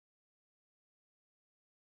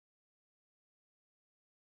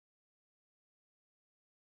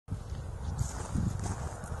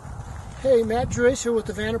Hey, Matt Joyce here with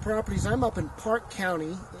Avannah Properties. I'm up in Park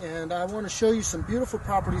County, and I want to show you some beautiful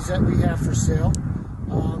properties that we have for sale.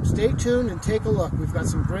 Stay tuned and take a look. We've got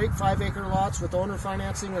some great 5-acre lots with owner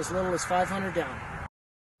financing as little as $500 down.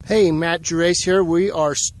 Hey, Matt Joyce here. We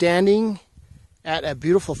are standing at a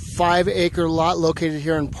beautiful 5-acre lot located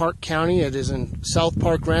here in Park County. It is in South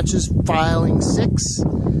Park Ranches, Filing 6.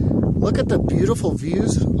 Look at the beautiful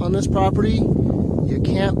views on this property. You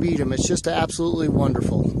can't beat them. It's just absolutely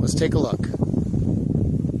wonderful. Let's take a look.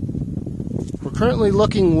 We're currently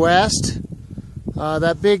looking west.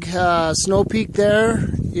 That big snow peak there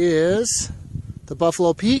is the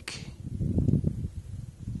Buffalo Peak.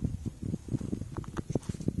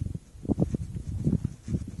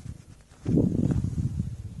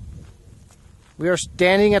 We are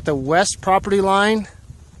standing at the west property line.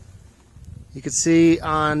 You can see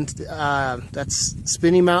on that's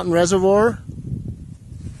Spinney Mountain Reservoir.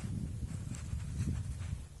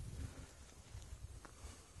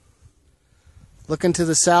 Looking to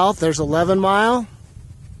the south, there's 11 Mile.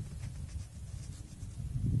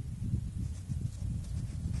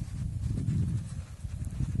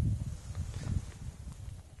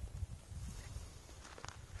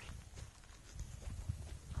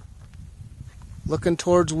 Looking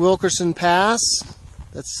towards Wilkerson Pass.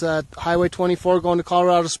 That's Highway 24 going to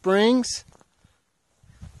Colorado Springs.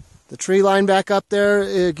 The tree line back up there,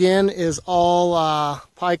 again, is all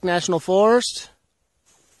Pike National Forest.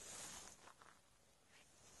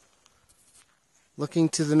 Looking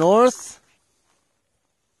to the north,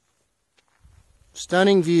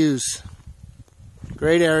 stunning views.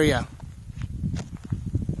 Great area.